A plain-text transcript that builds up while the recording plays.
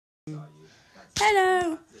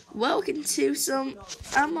Hello, welcome to some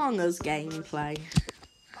Among Us gameplay.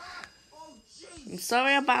 I'm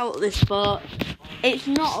sorry about this, but it's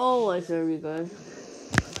not always very good.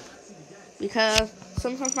 Because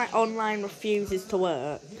sometimes my online refuses to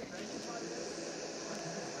work.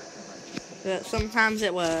 But sometimes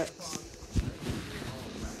it works.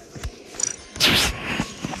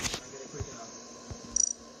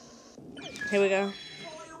 Here we go.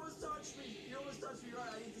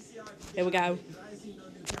 Here we go.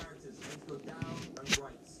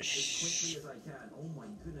 Shh.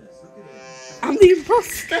 I'm the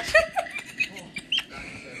imposter.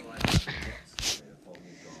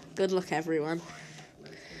 Good luck, everyone.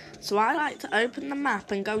 So I like to open the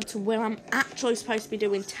map and go to where I'm actually supposed to be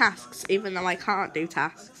doing tasks, even though I can't do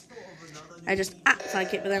tasks. I just act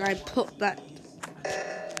like it, but then I put that...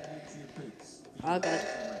 Oh, God.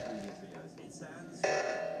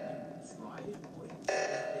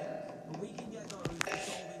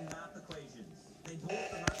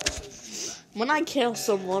 When I kill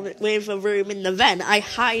someone with a room in the vent, I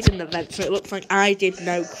hide in the vent so it looks like I did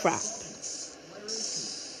no crap.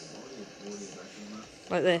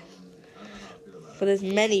 Like this. But there's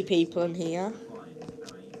many people in here.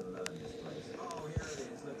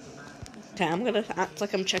 Okay, I'm going to act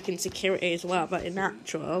like I'm checking security as well, but in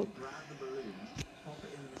actual...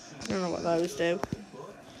 I don't know what those do.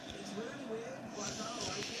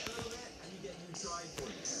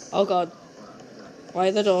 Oh, God. Why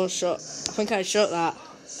are the doors shut? I think I shut that.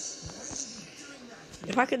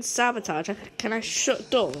 If I can sabotage, can I shut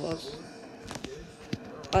doors?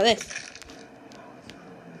 Like this.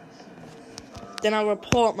 Then I'll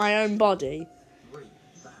report my own body.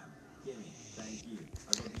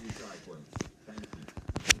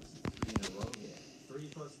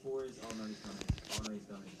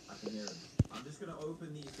 I'm just going to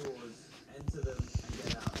open these doors, enter them, and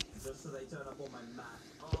get out. Just so they turn up on my map.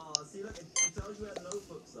 Oh, see, look, it tells you where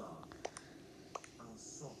notebooks are. Oh,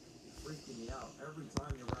 sock. You're freaking me out every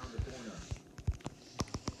time you're around the corner.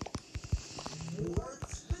 What?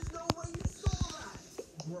 There's no way you saw that!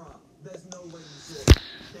 Bruh, there's no way you saw that.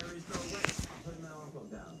 There is no way. I'm putting my alarm clock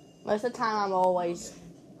down. Most of the time I'm always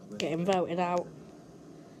getting voted out.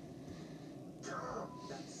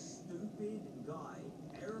 That stupid guy,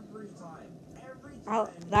 every time.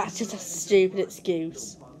 That's just a stupid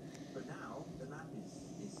excuse. But now, the map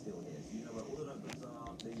is still here, so you know where all the notebooks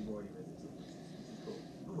are that you've already visited, which is cool.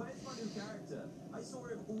 But where's my new character? I saw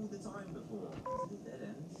him all the time before. Is it dead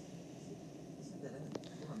end? Is it dead end?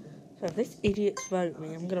 Well, I'm dead. So if this idiot's vote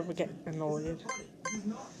me, I'm gonna get annoyed. This is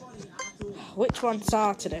not funny at all. Which one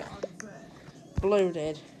started it? Unfair. Blue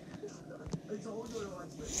did. I told you I don't like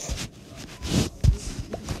to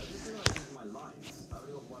my lives. I've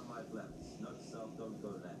only got one life left. Note to self, don't go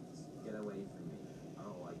left. Get away from me. I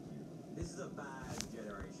don't like you. This is a bad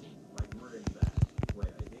generation. Like, really bad. Wait,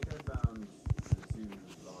 I think I found the two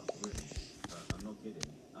last rooms. I'm not kidding.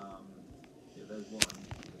 Yeah, there's one.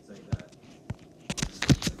 Let's say that.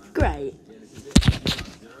 Great. Yeah, this is it.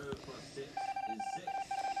 0 plus 6 is 6.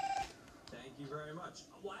 Thank you very much.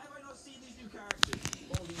 Why have I not seen these new characters?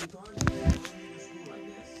 Well, you can't go to school like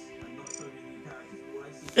this and not show me new characters. All I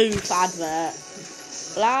see is... Oof, advert.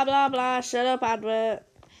 Blah, blah, blah. Shut up, advert.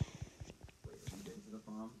 Wait, have we been to the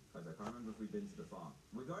farm? Because I can't remember if we've been to the farm.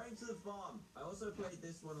 We're going to the farm. I also played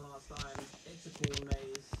this one last time. It's a cool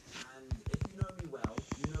maze. And if you know me well,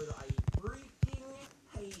 you know that I freaking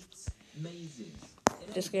hate mazes.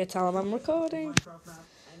 Just gonna tell him I'm recording.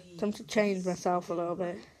 Time to change myself a little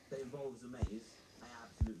bit. That involves a maze, I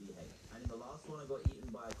absolutely hate. And in the last one, I got eaten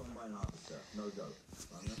by a combine harvester. No joke. So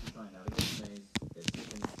I'm going to try and navigate the maze, get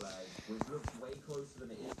chicken flag, which looks way closer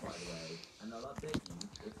than it is, by the way. And I'll update you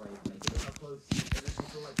if I make it up close. It makes me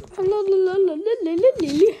feel like a... Hold on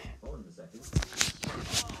a second. Oh,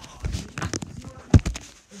 see what I mean?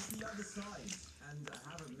 It's the other side, and I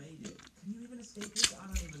haven't made it. Can you even escape this? I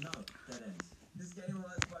don't even know. Dead ends. This game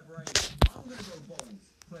hurts my brain. I'm going to go bold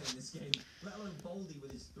playing this game, let alone Baldy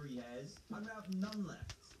with his 3 hairs. I'm going to have none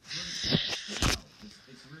left.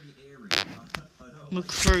 It's really eerie. I'm a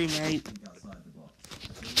crewmate.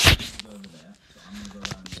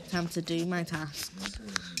 Time to do my tasks.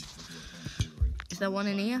 Is there one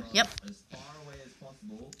in here? Yep.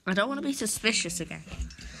 I don't want to be suspicious again.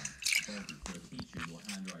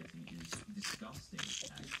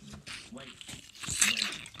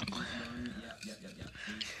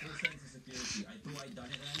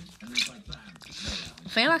 I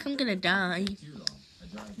feel like I'm gonna die.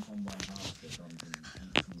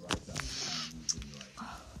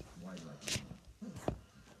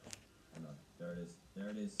 There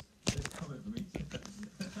it is. It's coming for me.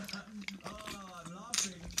 Oh, I'm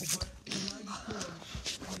laughing. But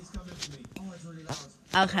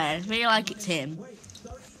Okay, I feel like it's him. Wait,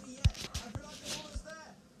 don't eat me yet. I feel like I'm almost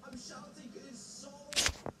there. I'm shouting because it's so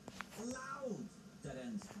loud. Dead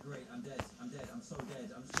end. Great, I'm dead. I'm so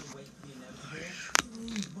dead. I'm still waiting for the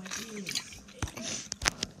inevitable. My ears.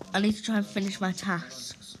 I need to try and finish my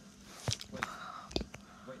tasks. Wait,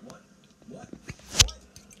 what? What?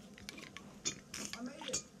 I made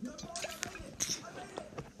it. No, I made it.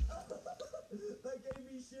 That gave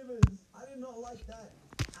me shivers. I did not like that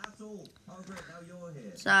at all. Oh, great, now you're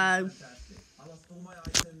here. So, Fantastic. I lost all my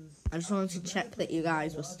items. I just wanted to check that you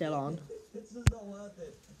guys were still on. It's just not worth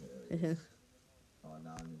it. Oh,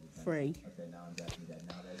 now I'm in the 3. Okay, now I'm definitely dead.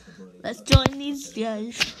 Now there's the bully. Let's join these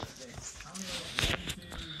guys. How many are 1, 2, 3,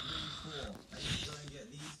 4? I need to go and get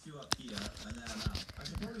these 2 up here, and then I'm out. I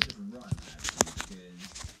should probably just run, actually, because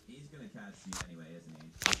he's going to catch you anyway, isn't he?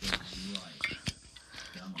 Right.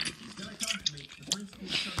 Come on. He's going to come for me. The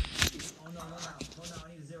principal's coming for me. Oh, no, not now. Oh, no, I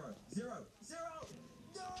need a 0. 0! 0!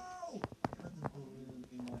 No! I had the balloon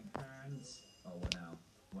in my hands. Oh, what now?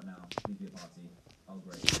 What now? Please be a party. Oh,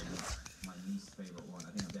 great. My least favourite one.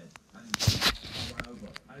 I think I'm dead. I'll run over.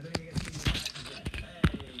 I don't even get to see the matches yet.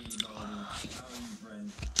 Hey, Molly. How are you, friend?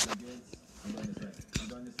 You good? I'm going this way. I'm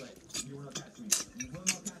going this way. You will not catch me. You will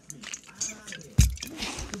not catch me. I'm out of here.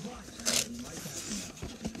 Goodbye. You might catch me now.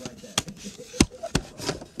 He's right there. If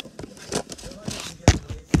I can get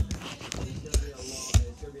away from him, it's going to be a lot.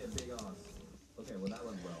 It's going to be a big ask. Okay, well, that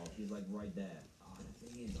went well. He's like right there. Oh, the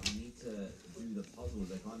thing is, I need to do the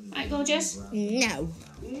puzzles. I can't just... Right, gorgeous? No.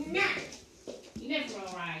 No! You're never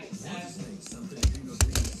alright, so. Something been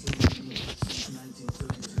since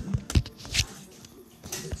 1932.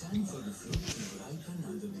 The time for the fruit to ripen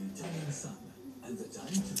under the Italian sun, and the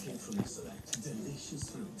time to carefully select delicious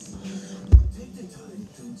fruits. Take the time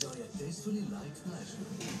to enjoy a tastefully light pleasure.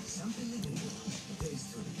 Something living,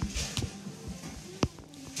 tastefully Italian.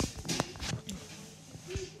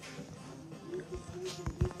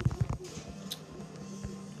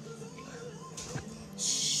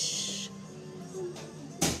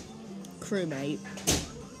 Crewmate.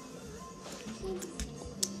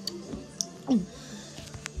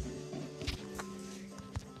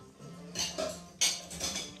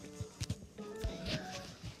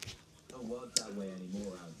 Don't work that way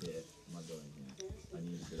anymore out here. I'm not going here. I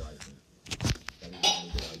need a good item. That is not a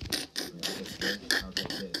good item. Yeah, I'll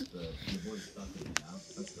take this, but your voice stuck in me now.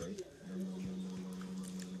 That's great.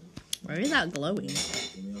 Why is that glowing?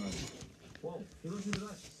 Give me a light. Whoa, he goes through the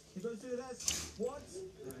desk. He goes through the desk. What?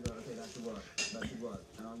 There we go. Okay, that should work. That should work.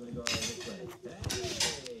 And I'm gonna go this way.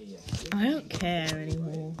 Hey! I don't care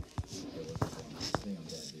anymore. Okay, what's this one? I think I'm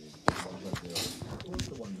dead, dude. What's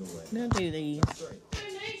the one door way? I'm gonna do these. Great. Oh, no,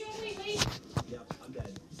 do you want me to leave? Yep, I'm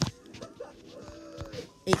dead.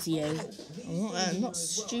 It's you. I'm not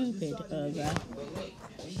stupid, Ogre. But look,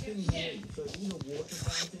 these things here, so these are water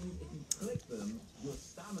fountains. If you click them, your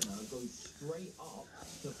stamina goes straight up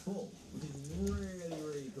to full, which is really,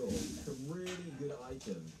 really cool. It's a really good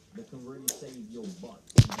item that can really save your butt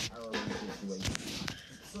in harrowing situations.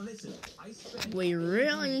 So listen, I spent... We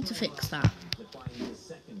really need to fix that. ...to find the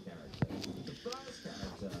second character. The first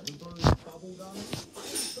character, who blows bubble gum, I didn't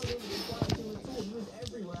struggle to find him at all. He was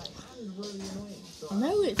everywhere and really annoying. So I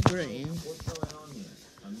know it's green. what's going on here?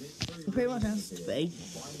 A mystery It pretty much room has to here. be.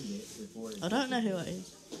 Find it before it's I don't know who it is.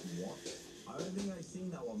 What? I don't think I've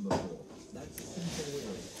seen that one before. That's super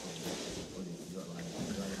weird. Oh, you got behind me.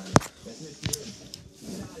 You got behind me. That's mystery room.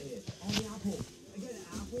 Get out of here. Oh, the apple. I get an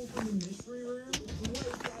apple from the mystery room? Wait,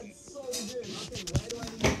 that's so good. Okay, where do I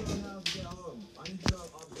need to go now to get home? I need to go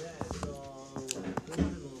up there, so...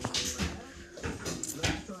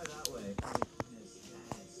 Let's try that way.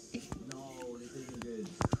 Yes. No, this isn't good.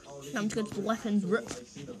 Oh, this Time is to go not to the good weapons at room. all. I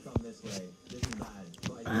should have come this way. This is bad.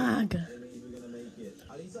 But Ugh. it means we're gonna make it.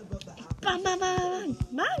 At least I got the apple. Bang, bang, bang, bang,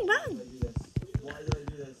 Why bang. did I do this? Why did I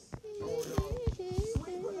do this? Oh no.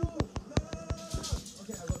 Sweet, but no. No.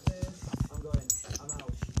 Okay, I got this. I'm going. I'm out. Oh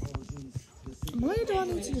jeez. The secret Why do I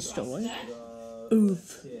need to destroy? the-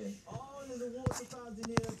 Oof. here. Oh, there's a water fountain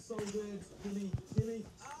here. That's so good. Give me. Give me.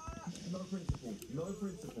 Ah! No principle. No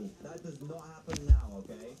principle. That does not happen now,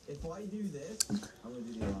 okay? If I do this, I'm gonna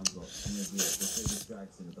do the alarm clock. I'm gonna do it. Just so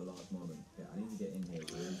distraction at the last moment. Okay, I need to get in here,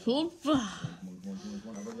 really. Come on, come on.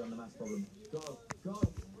 I've already done the maths problem. Go, go.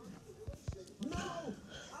 No!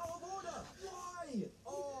 Out of order! Why?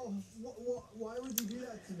 Oh, why would you do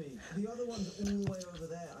that to me? The other one's all the way over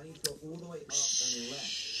there. I need to go all the way up and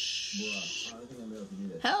left. Bruh, I don't think I'm able to do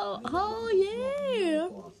this. Hell, I need to oh go yeah. real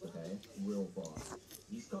fast, okay? Real fast.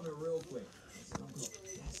 He's coming real quick. Yes, alarm clock.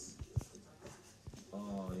 Yes.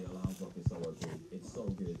 Oh, the alarm clock is so OP. It's so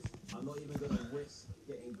good. I'm not even gonna risk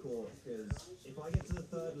getting caught, because if I get to the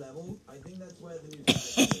 3rd level, I think that's where the new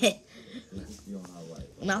character is. Let's just be on our way.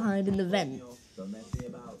 Not hide in the vent. Don't mess me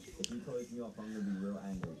about. If you close me off, I'm going to be real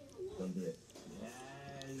angry. Don't do it.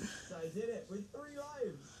 Yes, I did it with 3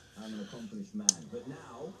 lives. I'm an accomplished man. But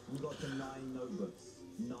now, we got to 9 notebooks.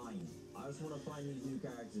 9. I just want to find these new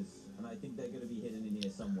characters, and I think they're going to be hidden in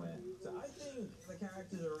here somewhere. So I think the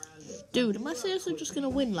characters are random. Dude, am I seriously just gonna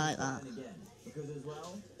win like that? Because as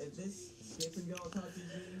well, if this skipping girl touches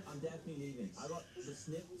me, I'm definitely leaving. I got the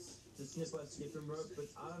snips to snip her skipping rope, but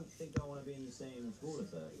I don't think I want to be in the same school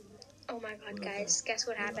as her. Oh my god, guys, guess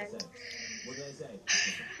what happened? What did I say?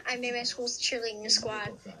 I made my school's cheerleading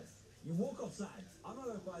squad. You walk offside. I'm not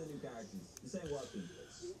going to find the new characters. This ain't working.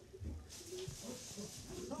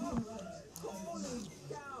 Oh, holy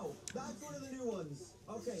cow! That's one of the new ones.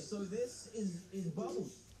 Okay, so this is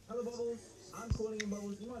Bubbles. Hello, Bubbles. I'm calling him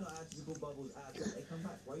Bubbles. You might not actually be called Bubbles after. Hey, come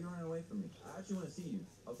back. Why are you running away from me? I actually want to see you.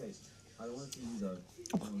 Okay, I don't want to see you though.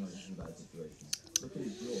 I don't know, this is a bad situation. Look at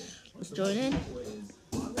his jaw. Let's join in.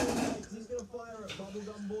 He's gonna fire a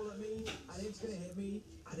bubblegum ball at me, and it's gonna hit me,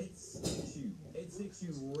 and it sticks you. It sticks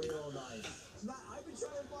you real nice. Matt, I've been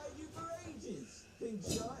trying to find you for ages. Pink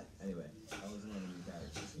shot. Anyway, that was one of the new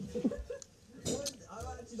characters. What? I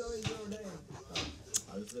don't actually know his real name.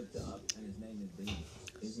 I just looked it up, and his name is Beans.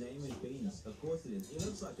 His name is Beans. Of course it is. He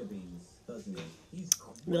looks like a Beans, doesn't he? He's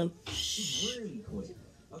quick. Well, He's really quick.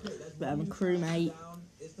 Okay, that's Bit of a one new crewmate. character down.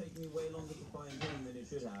 It's taking me way longer to find him than it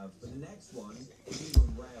should have. But the next one is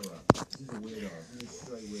even rarer. He's a weirdo. He's a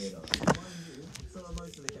straight weirdo. Mind you, so are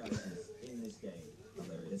most of the characters in this game. Oh,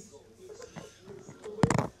 there he is.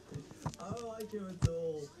 I don't like him at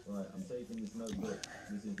all. Right, I'm taking this notebook.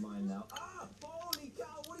 This is mine now. Ah! Holy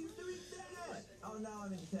cow, what are you doing there? Oh, now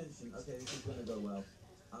I'm in detention. Okay, this is gonna go well.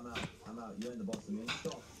 I'm out. I'm out. You ain't the boss of me.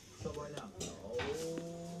 Stop. Stop right now.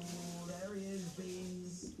 Oh, there he is,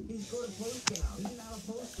 Beans. He's got a poster now. He didn't have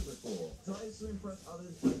a poster before. Tries to impress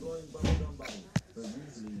others by blowing bubblegum bubbles, but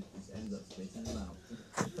usually just ends up spitting them out.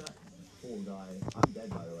 Poor guy. I'm dead,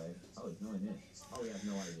 by the way. Oh, he's not in this. Oh, he has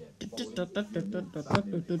no idea. Okay,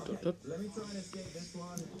 let me try and escape this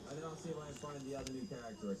one, and then I'll see if I can find the other new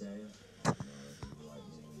character, okay? No, this is the right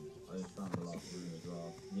name. I just found the last room as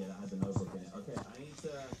well. Yeah, that had the notebook in it. Okay, I need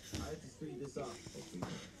to speed this up. Oh, sweep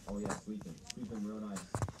him. Oh, yeah, sweep him. Sweep him real nice.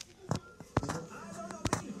 Ah, no, not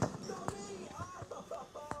me! Not me!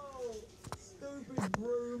 Oh! Stupid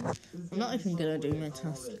broom. I'm not even gonna do my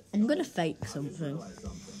task. I'm gonna fake something.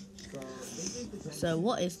 So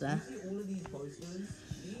what is there? All of these posters,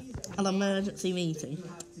 these An emergency meeting. you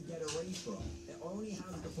have to get away from. It only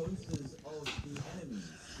has the posters of the enemies.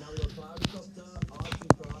 Now we got Cloudcopter, Arts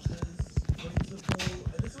and Crafters, Principal,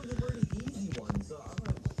 and this one's a really easy one, so I'm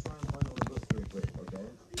gonna try and find all the books really quick, okay?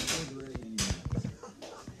 This one's really easy.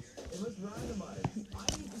 It was randomized. I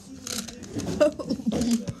need to see these things. Okay,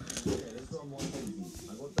 this one was easy.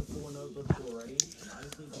 I got the 4 notebooks already. I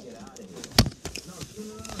just need to get out of here. No.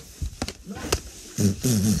 No!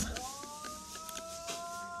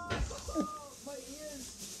 My ears!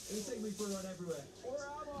 It's taking me for a run everywhere. Where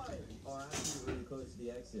am I? Oh, I'm actually really close to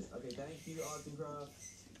the exit. Okay, thank you, Arts and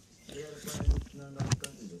Crafts. We had a friend. No, don't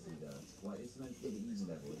do this either. Why, it's meant to be the easy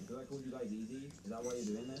level. Because I called you guys easy? Is that why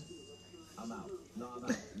you're doing this? I'm out. No, I'm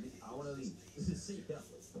out. I want to leave. See ya.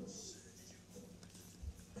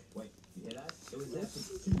 Wait, you hear that? It was there for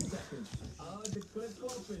 2 seconds. Oh, the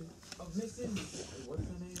clip-clopping of Mrs. What's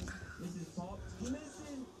her name? Mrs. Pop.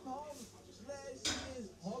 Mrs. Pop! There she is.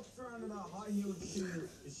 Hops around in a high-heeled shoe.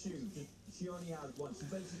 She only has one. She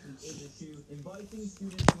basically is a shoe. Inviting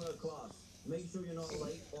students to her class. Make sure you're not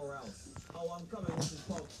late or else. Oh, I'm coming, Mrs.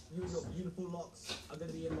 Pop. You and your beautiful locks are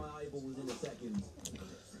going to be in my eyeballs in a second.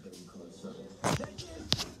 I'm getting closer. There she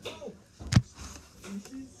is! Oh!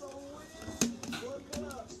 She's so weird! Look at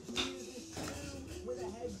her! She is a shoe with a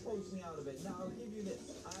head poking out of it. Now, I'll give you this.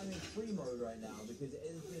 I am in free mode right now because it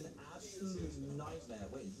has been an absolute nightmare.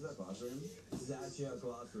 Wait, is this our classroom? This is actually our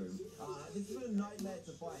classroom. This has been a nightmare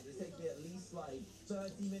to find. It's taken me at least like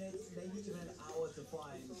 30 minutes, maybe even an hour to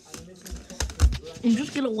find. And the Mrs. I'm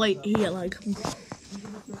just gonna wait here like I'm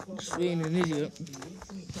just being an idiot. She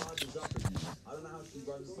literally charges up at you. I don't know how she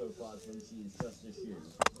runs so fast when she is just a shoe.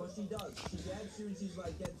 But she does. She gets you and she's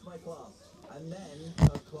like, get to my class. And then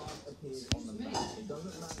her class appears on the map. It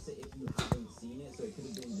doesn't matter if you haven't seen it, so it could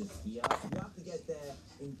have been just here. You have to get there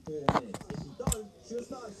in 4 minutes. If you don't, she'll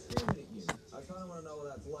start screaming at you. I kind of want to know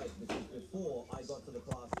what that's like, because before I got to the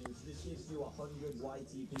classroom, she just gives you 100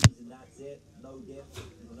 YTPs and that's it. No gift.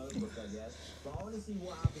 It's a notebook, I guess. But I want to see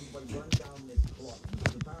what happens if I run down this clock,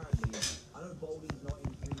 because apparently, I know bowling's not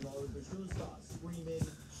in mode, but she'll start screaming,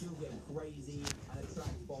 she'll get crazy, and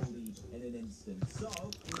attract Baldy in an instant. So,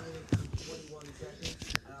 we're going to keep 21 seconds,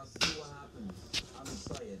 and I'll see what happens. I'm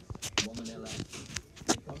excited. 1 minute left.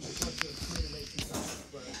 It comes across your screen and makes you sound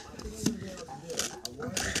expert. I think I'm going to be able to do it. I'm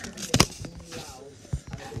worried it's going to get extremely loud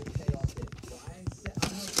and a bit chaotic. But I'm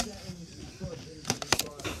not setting foot into the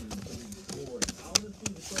start screen because it's boring. I want to see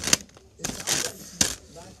the second. It sounds like she's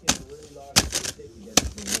smacking a really large stick against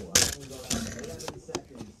the wall. I think we go down to 11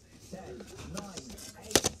 seconds. 10, 9,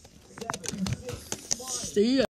 8, 7, 6, 5. See ya.